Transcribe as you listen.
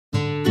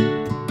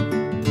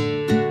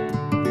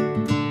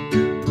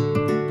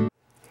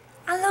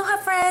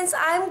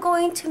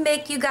going to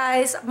make you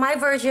guys my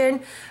version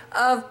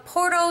of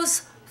Porto's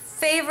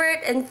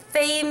favorite and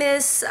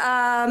famous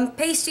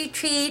pastry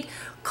treat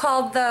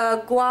called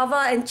the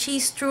guava and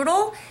cheese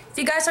strudel. If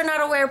you guys are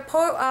not aware,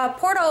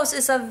 Porto's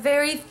is a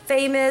very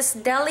famous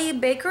deli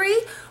bakery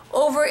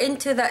over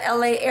into the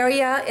LA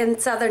area in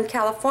Southern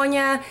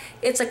California.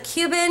 It's a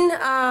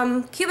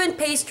Cuban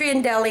pastry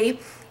and deli,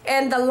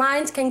 and the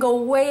lines can go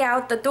way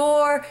out the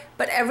door,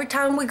 but every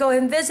time we go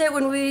and visit,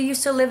 when we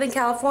used to live in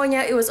California,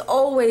 it was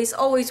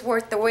always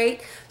worth the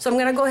wait. So I'm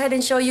gonna go ahead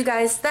and show you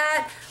guys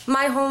that,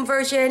 my home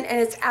version, and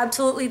it's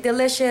absolutely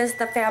delicious.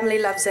 The family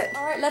loves it.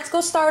 All right, let's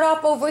go start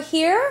off over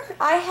here.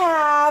 I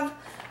have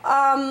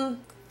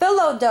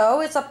phyllo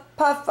dough. It's a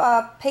puff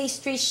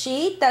pastry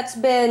sheet that's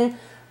been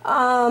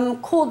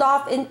cooled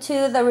off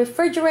into the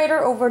refrigerator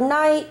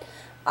overnight.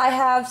 I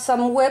have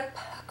some whipped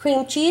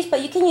cream cheese,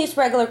 but you can use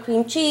regular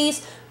cream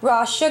cheese,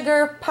 raw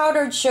sugar,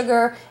 powdered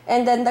sugar,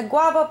 and then the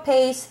guava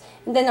paste,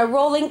 and then a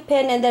rolling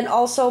pin, and then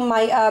also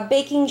my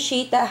baking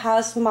sheet that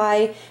has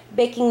my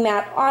baking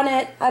mat on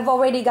it. I've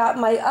already got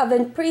my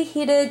oven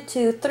preheated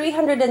to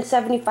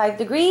 375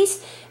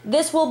 degrees.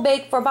 This will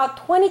bake for about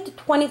 20 to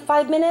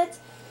 25 minutes.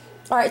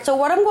 Alright, so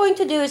what I'm going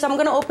to do is I'm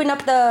going to open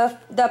up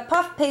the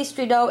puff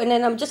pastry dough, and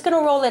then I'm just going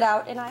to roll it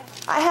out. And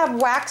I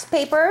have wax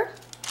paper,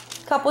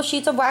 couple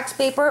sheets of wax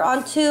paper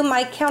onto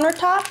my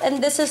countertop,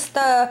 and this is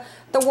the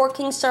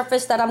working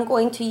surface that I'm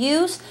going to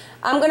use.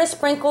 I'm going to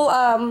sprinkle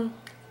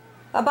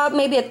about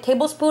maybe a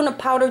tablespoon of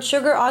powdered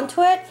sugar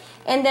onto it,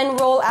 and then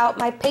roll out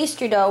my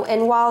pastry dough.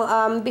 And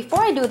while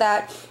before I do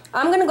that,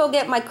 I'm gonna go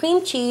get my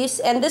cream cheese,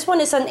 and this one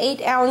is an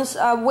 8-ounce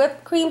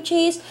whipped cream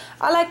cheese.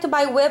 I like to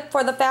buy whipped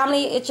for the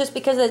family. It's just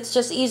because it's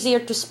just easier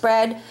to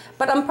spread,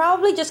 but I'm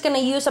probably just gonna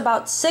use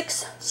about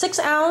 6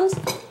 ounce,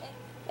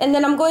 and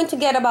then I'm going to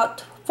get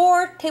about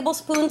 4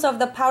 tablespoons of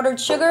the powdered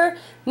sugar,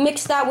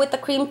 mix that with the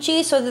cream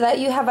cheese so that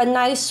you have a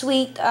nice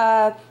sweet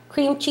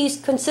cream cheese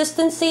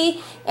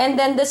consistency. And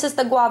then this is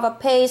the guava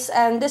paste,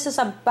 and this is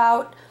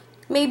about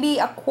maybe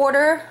a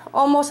quarter,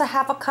 almost a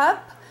half a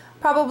cup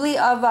probably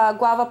of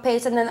guava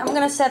paste. And then I'm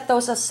gonna set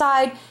those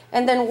aside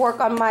and then work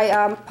on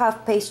my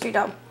puff pastry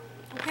dough.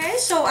 Okay,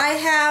 so I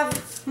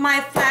have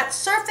my flat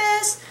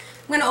surface.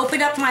 I'm gonna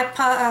open up my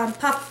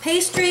puff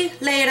pastry,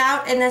 lay it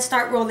out, and then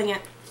start rolling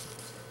it.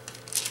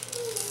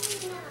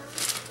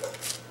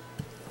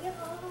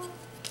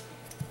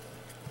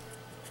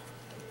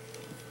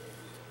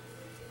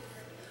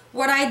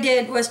 What I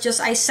did was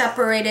just I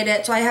separated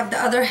it, so I have the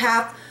other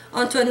half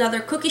onto another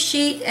cookie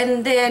sheet,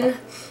 and then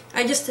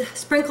I just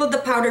sprinkled the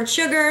powdered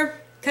sugar,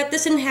 cut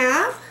this in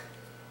half,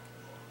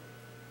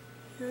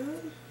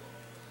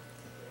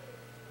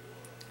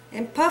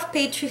 and puff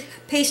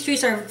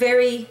pastries are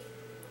very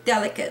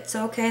delicate,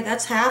 so okay,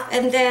 that's half,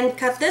 and then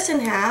cut this in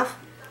half,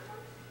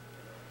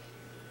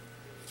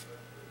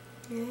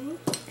 okay,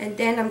 and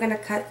then I'm gonna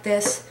cut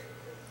this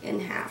in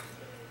half.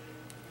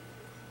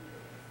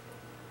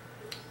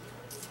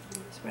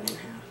 In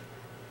half.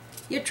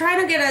 You're trying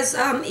to get as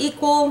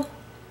equal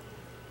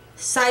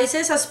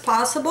sizes as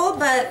possible,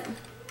 but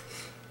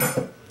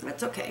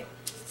that's okay.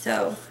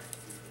 So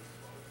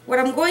what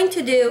I'm going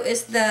to do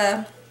is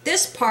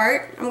this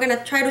part, I'm going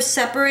to try to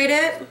separate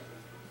it.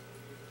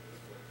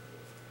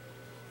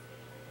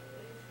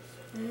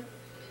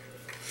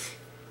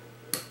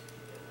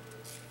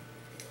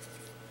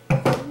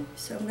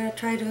 So I'm going to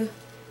try to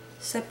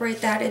separate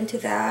that into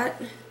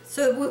that.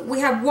 So we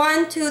have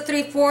 1, 2,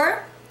 3,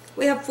 4.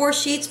 We have 4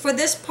 sheets for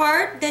this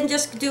part. Then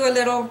just do a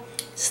little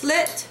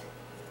slit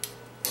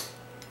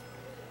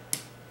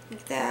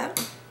like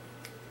that.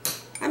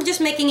 I'm just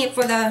making it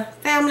for the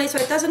family, so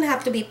it doesn't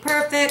have to be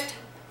perfect.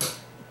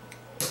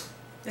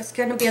 That's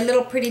going to be a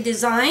little pretty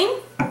design.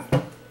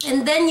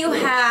 And then you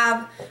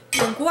have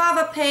your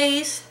guava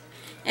paste,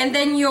 and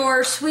then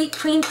your sweet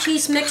cream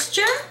cheese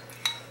mixture,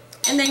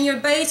 and then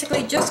you're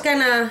basically just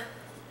gonna,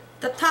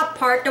 the top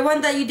part, the one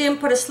that you didn't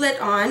put a slit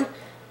on,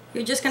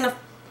 you're just gonna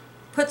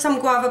put some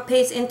guava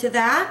paste into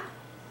that.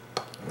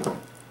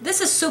 This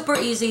is super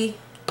easy,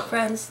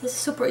 friends. This is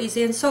super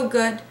easy and so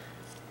good.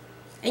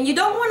 And you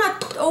don't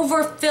want to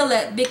overfill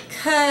it,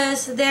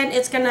 because then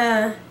it's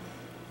gonna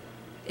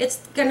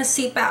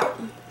seep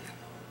out.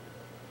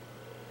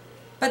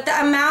 But the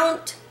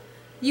amount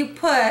you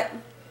put,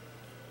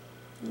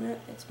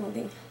 it's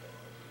moving,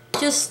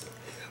 just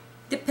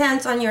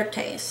depends on your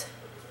taste.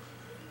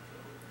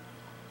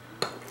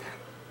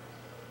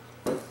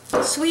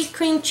 Sweet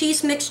cream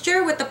cheese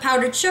mixture with the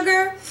powdered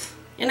sugar,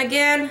 and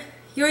again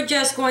you're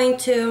just going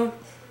to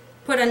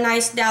put a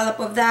nice dollop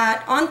of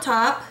that on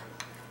top.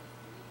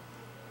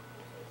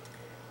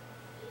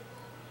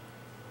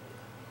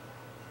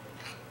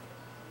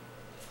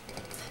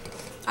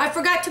 I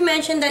forgot to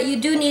mention that you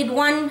do need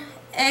one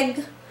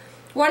egg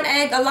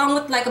along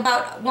with like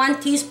about 1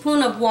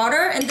 teaspoon of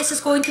water, and this is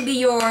going to be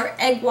your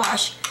egg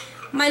wash.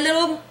 My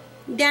little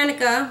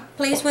Danica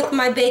plays with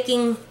my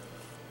baking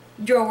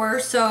drawer,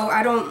 so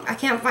I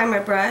can't find my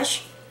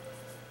brush,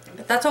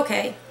 but that's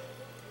okay.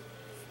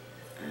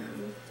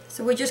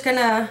 So we're just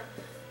gonna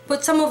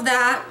put some of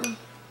that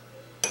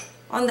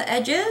on the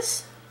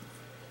edges.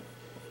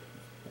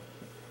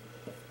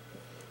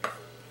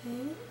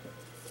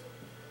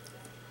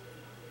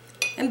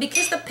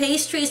 because the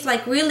pastry is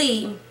like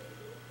really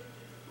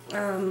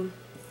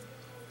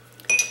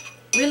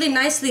really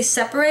nicely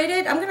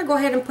separated, I'm gonna go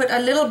ahead and put a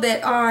little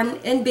bit on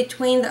in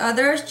between the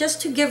others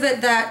just to give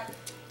it that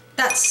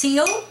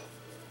seal,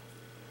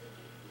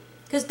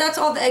 because that's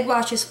all the egg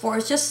wash is for,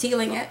 it's just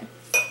sealing it.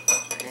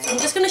 I'm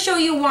just gonna show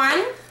you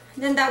one,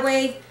 then that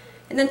way,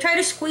 and then try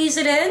to squeeze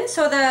it in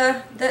so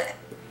the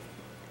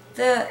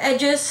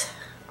edges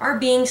are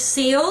being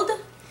sealed.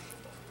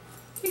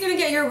 You're gonna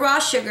get your raw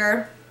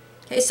sugar.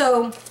 Okay,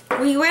 so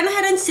we went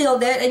ahead and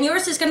sealed it, and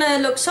yours is gonna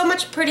look so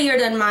much prettier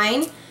than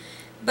mine.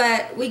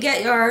 But we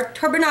get your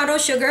turbinado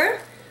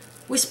sugar,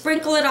 we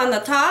sprinkle it on the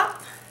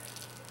top,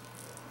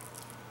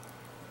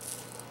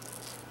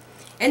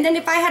 and then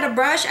if I had a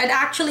brush, I'd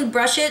actually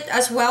brush it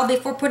as well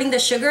before putting the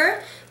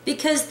sugar,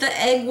 because the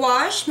egg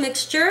wash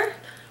mixture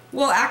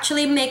will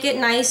actually make it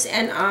nice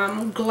and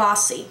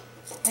glossy.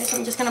 Okay, so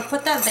I'm just gonna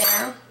put that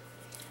there.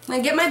 I'm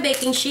gonna get my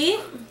baking sheet.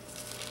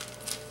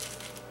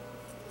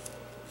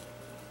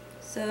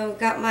 So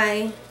got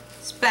my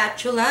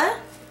spatula,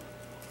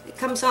 it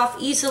comes off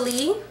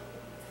easily.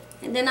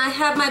 And then I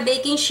have my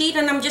baking sheet,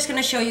 and I'm just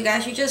going to show you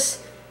guys. You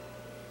just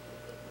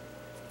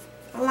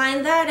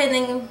align that, and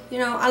then, you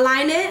know,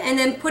 align it, and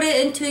then put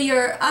it into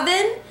your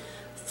oven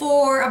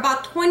for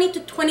about 20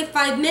 to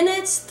 25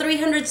 minutes,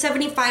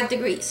 375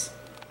 degrees.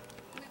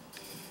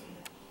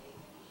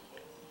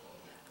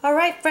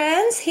 Alright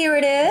friends, here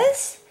it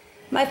is,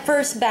 my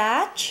first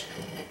batch.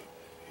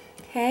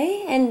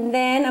 Okay, and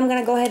then I'm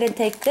going to go ahead and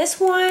take this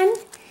one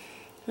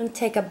and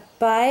take a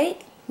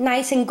bite.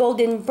 Nice and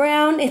golden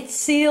brown. It's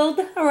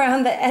sealed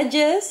around the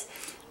edges.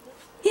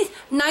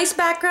 Nice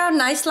background,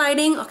 nice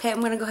lighting. Okay,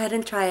 I'm gonna go ahead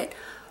and try it.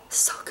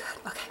 So good.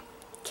 Okay,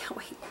 can't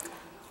wait.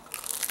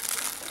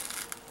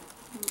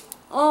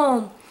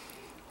 Oh,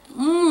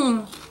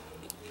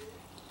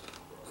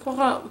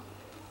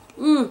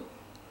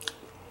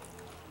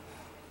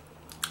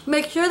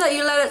 Make sure that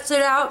you let it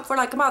sit out for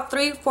like about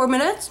 3-4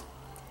 minutes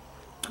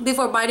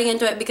before biting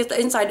into it, because the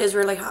inside is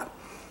really hot.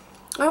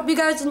 I hope you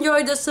guys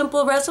enjoyed this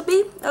simple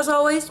recipe. As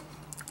always,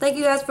 thank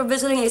you guys for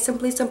visiting A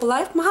Simply Simple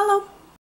Life. Mahalo!